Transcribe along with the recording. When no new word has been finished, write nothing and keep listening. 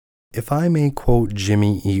If I may quote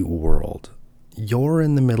Jimmy Eat World, you're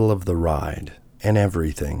in the middle of the ride, and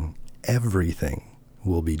everything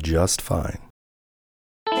will be just fine.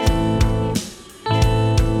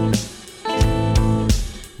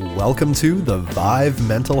 Welcome to the VIV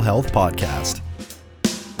Mental Health Podcast.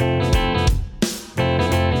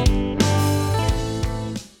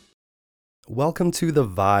 Welcome to the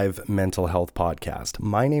VIV Mental Health Podcast.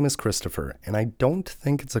 My name is Christopher, and I don't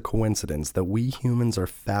think it's a coincidence that we humans are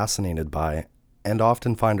fascinated by, and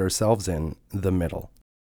often find ourselves in, the middle.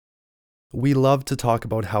 We love to talk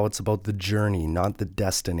about how it's about the journey, not the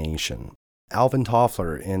destination. Alvin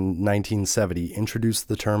Toffler in 1970 introduced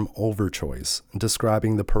the term overchoice,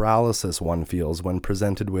 describing the paralysis one feels when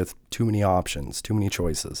presented with too many options, too many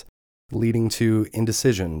choices, leading to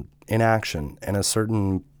indecision, inaction, and a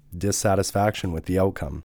certain dissatisfaction with the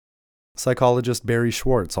outcome. Psychologist Barry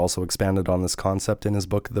Schwartz also expanded on this concept in his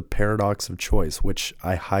book The Paradox of Choice, which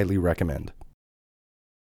I highly recommend.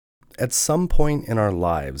 At some point in our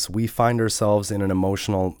lives, we find ourselves in an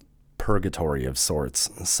emotional purgatory of sorts,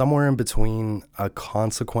 somewhere in between a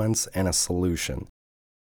consequence and a solution.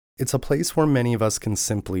 It's a place where many of us can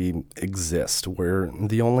simply exist, where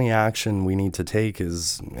the only action we need to take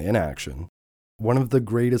is inaction. One of the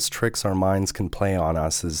greatest tricks our minds can play on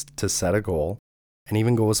us is to set a goal, and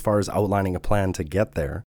even go as far as outlining a plan to get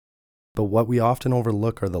there. But what we often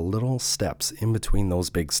overlook are the little steps in between those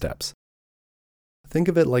big steps. Think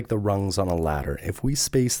of it like the rungs on a ladder. If we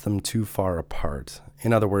space them too far apart,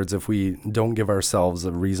 in other words, if we don't give ourselves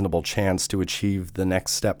a reasonable chance to achieve the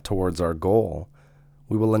next step towards our goal,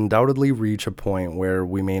 we will undoubtedly reach a point where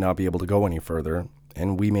we may not be able to go any further,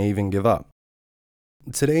 and we may even give up.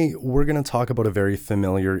 Today, we're going to talk about a very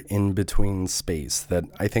familiar in-between space that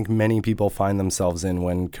I think many people find themselves in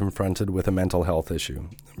when confronted with a mental health issue.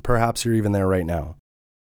 Perhaps you're even there right now.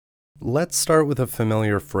 Let's start with a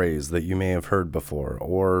familiar phrase that you may have heard before,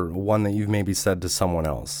 or one that you've maybe said to someone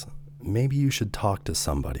else. Maybe you should talk to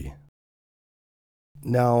somebody.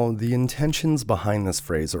 Now, the intentions behind this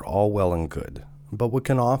phrase are all well and good, but what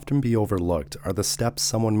can often be overlooked are the steps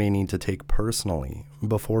someone may need to take personally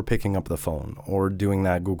before picking up the phone or doing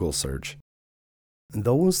that Google search.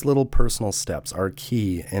 Those little personal steps are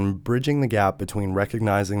key in bridging the gap between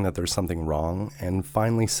recognizing that there's something wrong and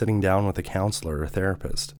finally sitting down with a counselor or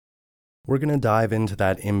therapist. We're going to dive into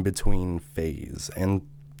that in-between phase and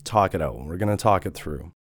talk it out. We're going to talk it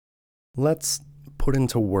through. Let's put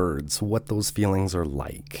into words what those feelings are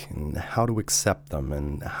like and how to accept them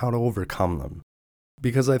and how to overcome them.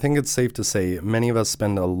 Because I think it's safe to say many of us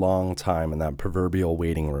spend a long time in that proverbial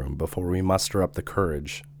waiting room before we muster up the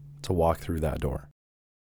courage to walk through that door.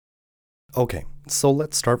 Okay, so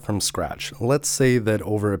let's start from scratch. Let's say that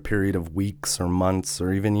over a period of weeks or months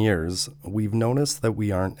or even years, we've noticed that we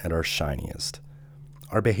aren't at our shiniest.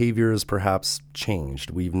 Our behavior has perhaps changed.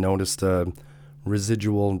 We've noticed a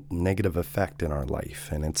residual negative effect in our life,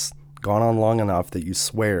 and it's gone on long enough that you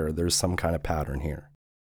swear there's some kind of pattern here.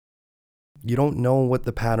 You don't know what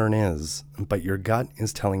the pattern is, but your gut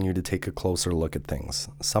is telling you to take a closer look at things.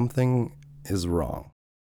 Something is wrong.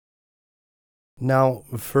 Now,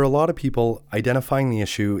 for a lot of people, identifying the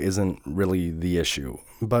issue isn't really the issue,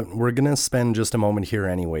 but we're going to spend just a moment here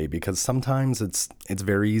anyway, because sometimes it's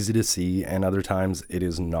very easy to see and other times it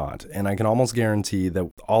is not. And I can almost guarantee that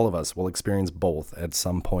all of us will experience both at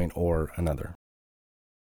some point or another.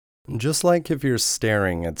 Just like if you're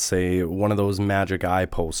staring at, say, one of those magic eye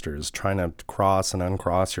posters, trying to cross and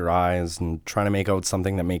uncross your eyes and trying to make out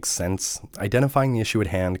something that makes sense, identifying the issue at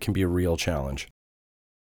hand can be a real challenge.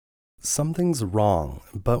 Something's wrong,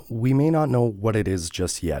 but we may not know what it is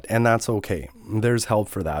just yet, and that's okay. There's help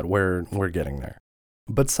for that. We're getting there.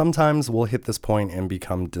 But sometimes we'll hit this point and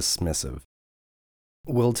become dismissive.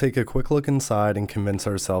 We'll take a quick look inside and convince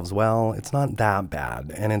ourselves, well, it's not that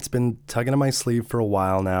bad, and it's been tugging at my sleeve for a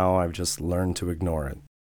while now, I've just learned to ignore it.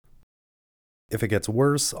 If it gets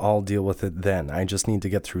worse, I'll deal with it then. I just need to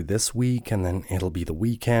get through this week, and then it'll be the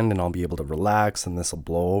weekend, and I'll be able to relax, and this'll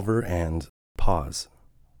blow over, and pause.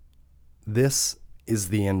 This is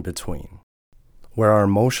the in-between, where our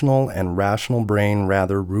emotional and rational brain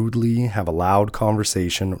rather rudely have a loud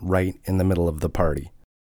conversation right in the middle of the party.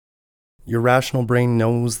 Your rational brain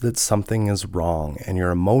knows that something is wrong, and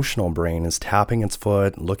your emotional brain is tapping its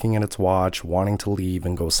foot, looking at its watch, wanting to leave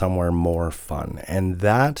and go somewhere more fun. And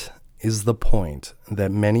that is the point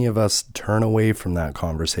that many of us turn away from that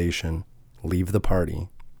conversation, leave the party,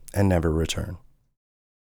 and never return.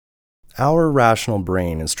 Our rational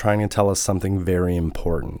brain is trying to tell us something very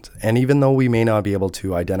important, and even though we may not be able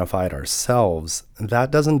to identify it ourselves,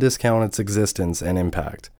 that doesn't discount its existence and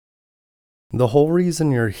impact. The whole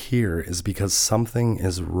reason you're here is because something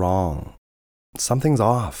is wrong. Something's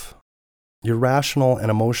off. Your rational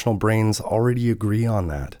and emotional brains already agree on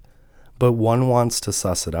that, but one wants to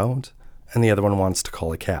suss it out, and the other one wants to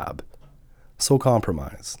call a cab. So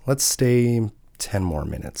compromise. Let's stay 10 more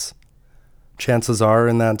minutes. Chances are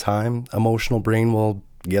in that time, emotional brain will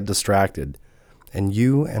get distracted, and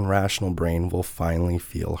you and rational brain will finally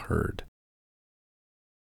feel heard.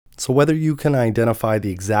 So whether you can identify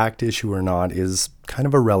the exact issue or not is kind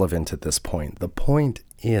of irrelevant at this point. The point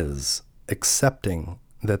is accepting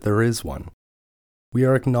that there is one. We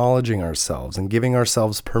are acknowledging ourselves and giving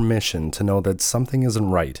ourselves permission to know that something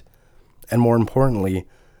isn't right. And more importantly,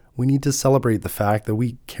 we need to celebrate the fact that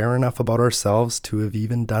we care enough about ourselves to have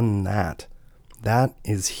even done that. That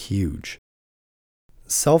is huge.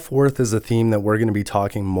 Self-worth is a theme that we're going to be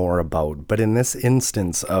talking more about, but in this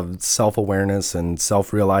instance of self-awareness and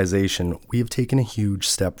self-realization, we have taken a huge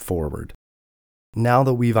step forward. Now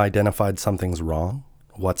that we've identified something's wrong,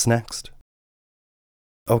 what's next?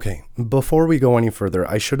 Okay, before we go any further,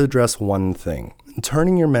 I should address one thing.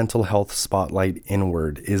 Turning your mental health spotlight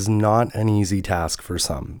inward is not an easy task for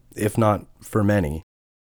some, if not for many.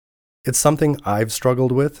 It's something I've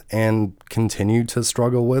struggled with and continue to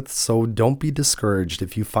struggle with, so don't be discouraged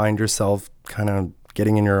if you find yourself kind of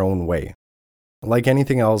getting in your own way. Like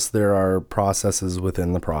anything else, there are processes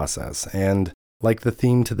within the process, and like the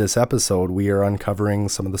theme to this episode, we are uncovering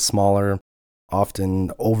some of the smaller, often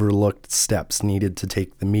overlooked steps needed to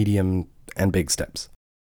take the medium and big steps.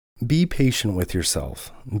 Be patient with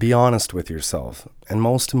yourself, be honest with yourself, and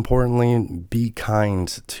most importantly, be kind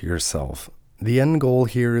to yourself. The end goal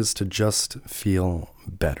here is to just feel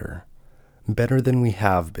better. Better than we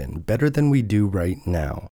have been, better than we do right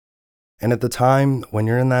now. And at the time, when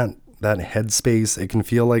you're in that headspace, it can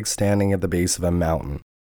feel like standing at the base of a mountain.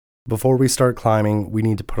 Before we start climbing, we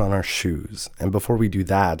need to put on our shoes. And before we do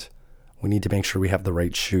that, we need to make sure we have the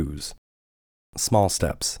right shoes. Small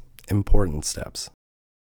steps, important steps.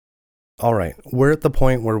 All right, we're at the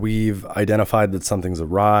point where we've identified that something's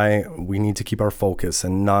awry. We need to keep our focus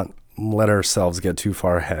and not let ourselves get too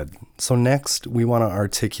far ahead. So next, we want to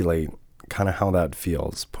articulate kind of how that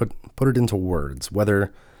feels. Put it into words, whether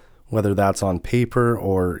that's on paper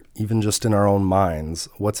or even just in our own minds.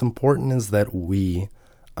 What's important is that we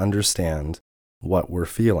understand what we're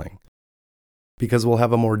feeling, because we'll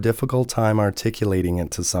have a more difficult time articulating it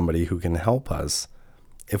to somebody who can help us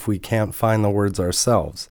if we can't find the words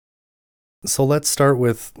ourselves. So let's start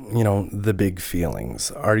with, the big feelings.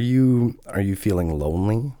 Are you feeling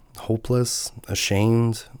lonely? Hopeless,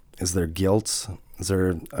 ashamed? Is there guilt? Is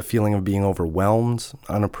there a feeling of being overwhelmed,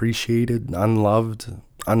 unappreciated, unloved,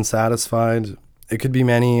 unsatisfied? It could be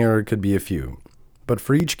many or it could be a few. But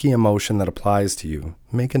for each key emotion that applies to you,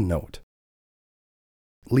 make a note.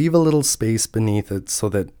 Leave a little space beneath it so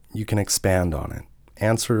that you can expand on it.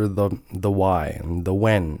 Answer the why and the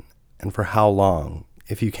when and for how long,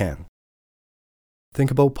 if you can. Think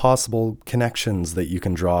about possible connections that you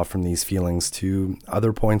can draw from these feelings to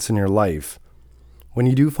other points in your life. When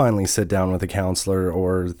you do finally sit down with a counselor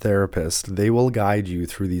or therapist, they will guide you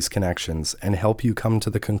through these connections and help you come to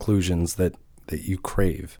the conclusions that you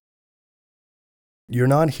crave. You're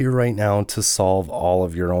not here right now to solve all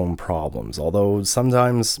of your own problems, although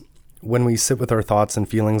sometimes when we sit with our thoughts and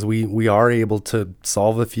feelings, we are able to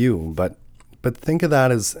solve a few, but think of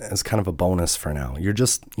that as kind of a bonus for now. You're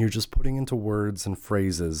just putting into words and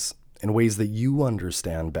phrases in ways that you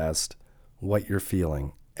understand best what you're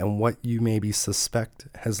feeling and what you maybe suspect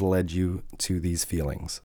has led you to these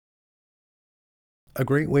feelings. A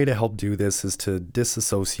great way to help do this is to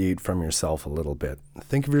disassociate from yourself a little bit.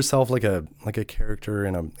 Think of yourself like a character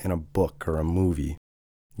in a book or a movie.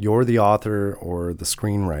 You're the author or the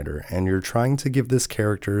screenwriter, and you're trying to give this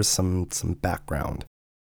character some background.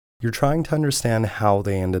 You're trying to understand how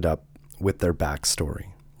they ended up with their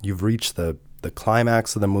backstory. You've reached the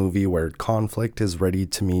climax of the movie where conflict is ready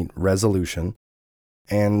to meet resolution.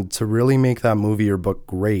 And to really make that movie or book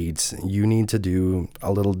great, you need to do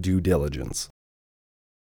a little due diligence.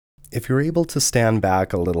 If you're able to stand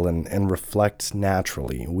back a little and reflect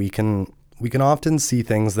naturally, we can often see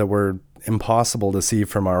things that were impossible to see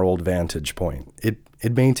from our old vantage point.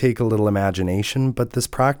 It may take a little imagination, but this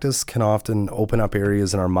practice can often open up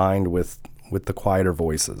areas in our mind with the quieter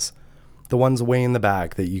voices, the ones way in the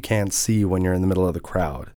back that you can't see when you're in the middle of the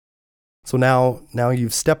crowd. So now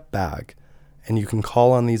you've stepped back, and you can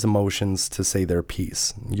call on these emotions to say their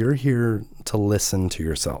piece. You're here to listen to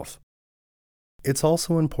yourself. It's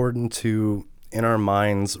also important to, in our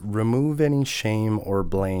minds, remove any shame or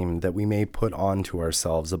blame that we may put onto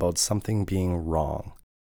ourselves about something being wrong.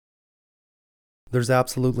 There's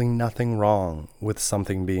absolutely nothing wrong with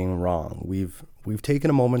something being wrong. We've taken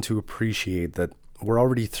a moment to appreciate that we're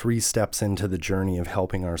already 3 steps into the journey of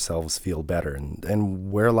helping ourselves feel better,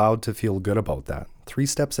 and we're allowed to feel good about that. 3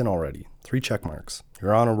 steps in already, 3 check marks.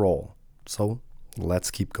 You're on a roll. So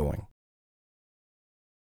let's keep going.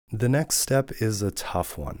 The next step is a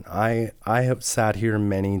tough one. I have sat here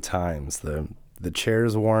many times. The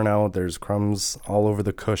chair's worn out. There's crumbs all over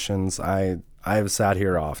the cushions. I have sat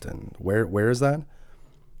here often. Where is that?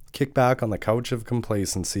 Kick back on the couch of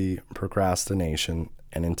complacency, procrastination,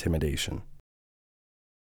 and intimidation.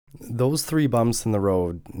 Those 3 bumps in the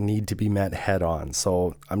road need to be met head on,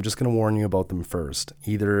 so I'm just going to warn you about them first.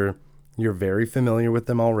 Either you're very familiar with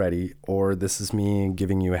them already, or this is me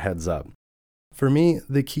giving you a heads up. For me,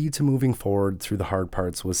 the key to moving forward through the hard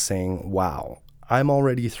parts was saying, wow, I'm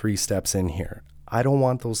already 3 steps in here. I don't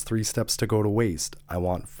want those 3 steps to go to waste. I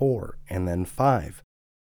want 4 and then 5.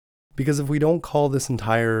 Because if we don't call this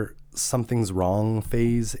entire something's wrong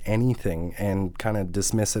phase anything and kind of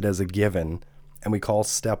dismiss it as a given, and we call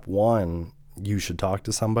step 1, you should talk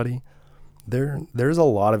to somebody, there's a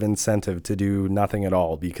lot of incentive to do nothing at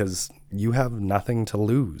all because you have nothing to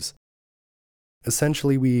lose.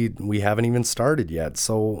 Essentially, we haven't even started yet,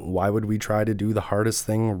 so why would we try to do the hardest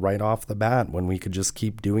thing right off the bat when we could just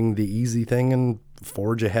keep doing the easy thing and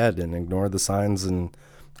forge ahead and ignore the signs and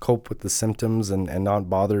cope with the symptoms and not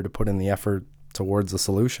bother to put in the effort towards a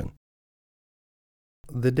solution?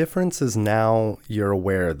 The difference is now you're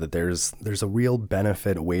aware that there's a real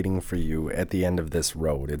benefit waiting for you at the end of this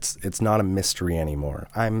road. It's not a mystery anymore.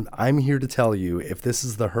 I'm here to tell you, if this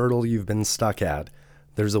is the hurdle you've been stuck at,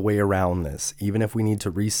 there's a way around this. Even if we need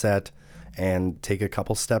to reset and take a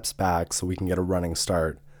couple steps back so we can get a running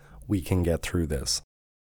start, we can get through this.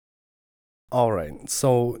 All right,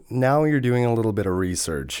 so now you're doing a little bit of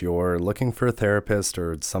research. You're looking for a therapist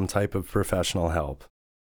or some type of professional help.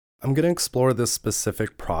 I'm going to explore this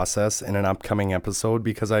specific process in an upcoming episode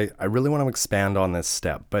because I really want to expand on this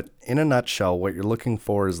step. But in a nutshell, what you're looking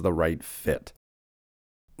for is the right fit.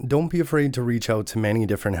 Don't be afraid to reach out to many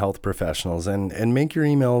different health professionals and make your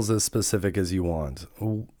emails as specific as you want.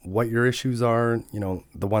 What your issues are,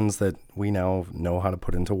 the ones that we now know how to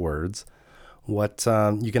put into words. What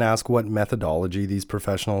you can ask what methodology these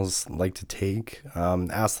professionals like to take.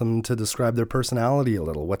 Ask them to describe their personality a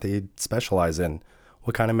little, what they specialize in,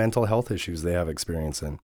 what kind of mental health issues they have experience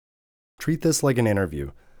in. Treat this like an interview,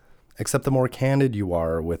 except the more candid you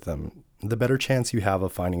are with them, the better chance you have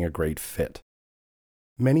of finding a great fit.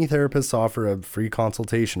 Many therapists offer a free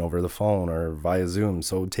consultation over the phone or via Zoom,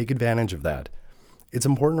 so take advantage of that. It's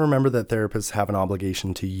important to remember that therapists have an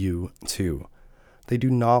obligation to you, too. They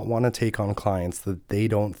do not want to take on clients that they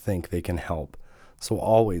don't think they can help. So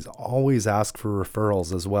always ask for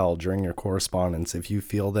referrals as well during your correspondence if you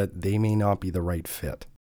feel that they may not be the right fit.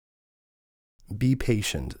 Be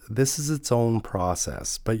patient. This is its own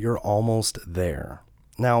process, but you're almost there.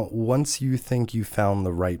 Now, once you think you found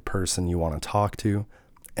the right person you want to talk to,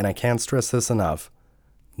 and I can't stress this enough,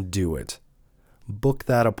 do it. Book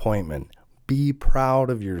that appointment. Be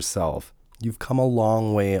proud of yourself. You've come a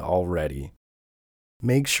long way already.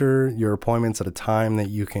 Make sure your appointment's at a time that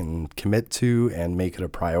you can commit to and make it a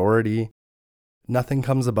priority. Nothing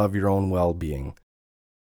comes above your own well-being.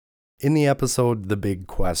 In the episode, The Big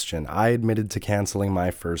Question, I admitted to canceling my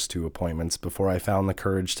first 2 appointments before I found the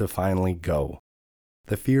courage to finally go.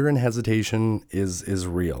 The fear and hesitation is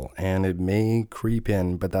real, and it may creep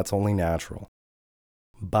in, but that's only natural.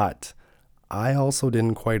 But I also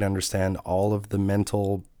didn't quite understand all of the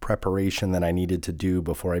mental preparation that I needed to do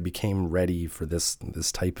before I became ready for this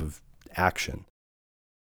type of action.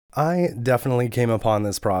 I definitely came upon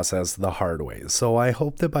this process the hard way, so I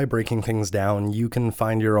hope that by breaking things down, you can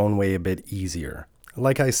find your own way a bit easier.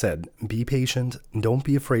 Like I said, be patient, don't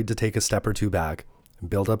be afraid to take a step or 2 back,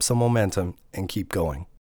 build up some momentum, and keep going.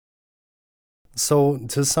 So,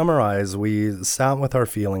 to summarize, we sat with our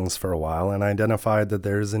feelings for a while and identified that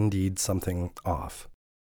there is indeed something off.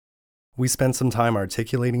 We spent some time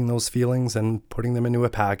articulating those feelings and putting them into a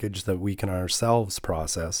package that we can ourselves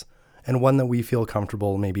process, and one that we feel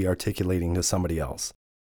comfortable maybe articulating to somebody else.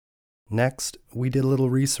 Next, we did a little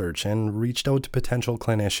research and reached out to potential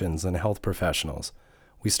clinicians and health professionals.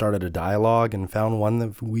 We started a dialogue and found one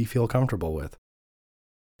that we feel comfortable with.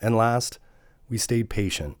 And last, we stayed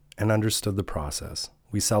patient and understood the process.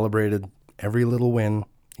 We celebrated every little win,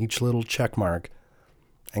 each little check mark,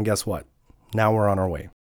 and guess what? Now we're on our way.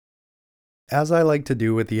 As I like to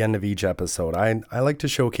do at the end of each episode, I like to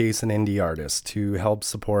showcase an indie artist to help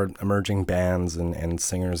support emerging bands and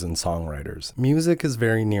singers and songwriters. Music is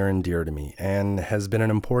very near and dear to me and has been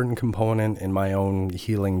an important component in my own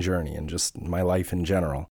healing journey and just my life in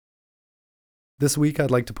general. This week,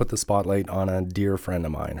 I'd like to put the spotlight on a dear friend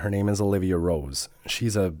of mine. Her name is Olivia Rose.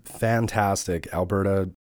 She's a fantastic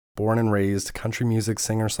Alberta, born and raised country music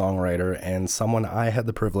singer-songwriter and someone I had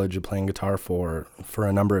the privilege of playing guitar for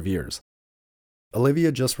a number of years.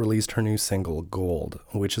 Olivia just released her new single, Gold,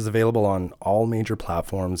 which is available on all major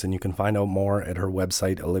platforms, and you can find out more at her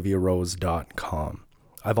website, oliviarose.com.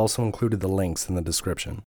 I've also included the links in the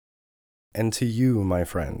description. And to you, my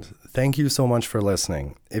friend, thank you so much for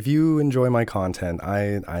listening. If you enjoy my content,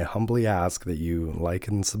 I humbly ask that you like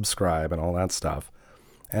and subscribe and all that stuff.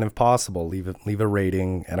 And if possible, leave a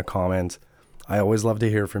rating and a comment. I always love to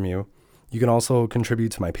hear from you. You can also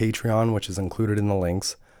contribute to my Patreon, which is included in the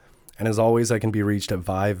links. And as always, I can be reached at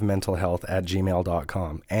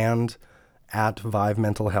vivmentalhealth@gmail.com and at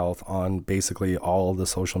vivmentalhealth on basically all the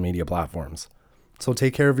social media platforms. So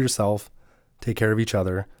take care of yourself, take care of each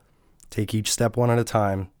other, take each step one at a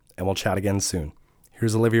time, and we'll chat again soon.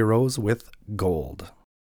 Here's Olivia Rose with Gold.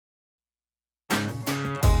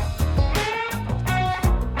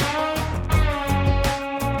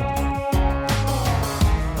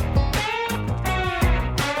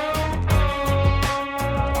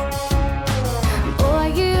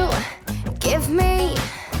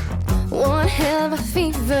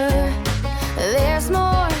 Fever. There's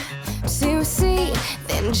more to see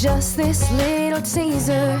than just this little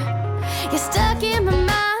teaser. You're stuck in my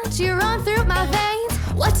mind, you run through my veins.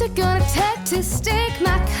 What's it gonna take to stake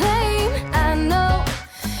my claim? I know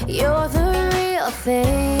you're the real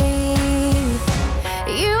thing.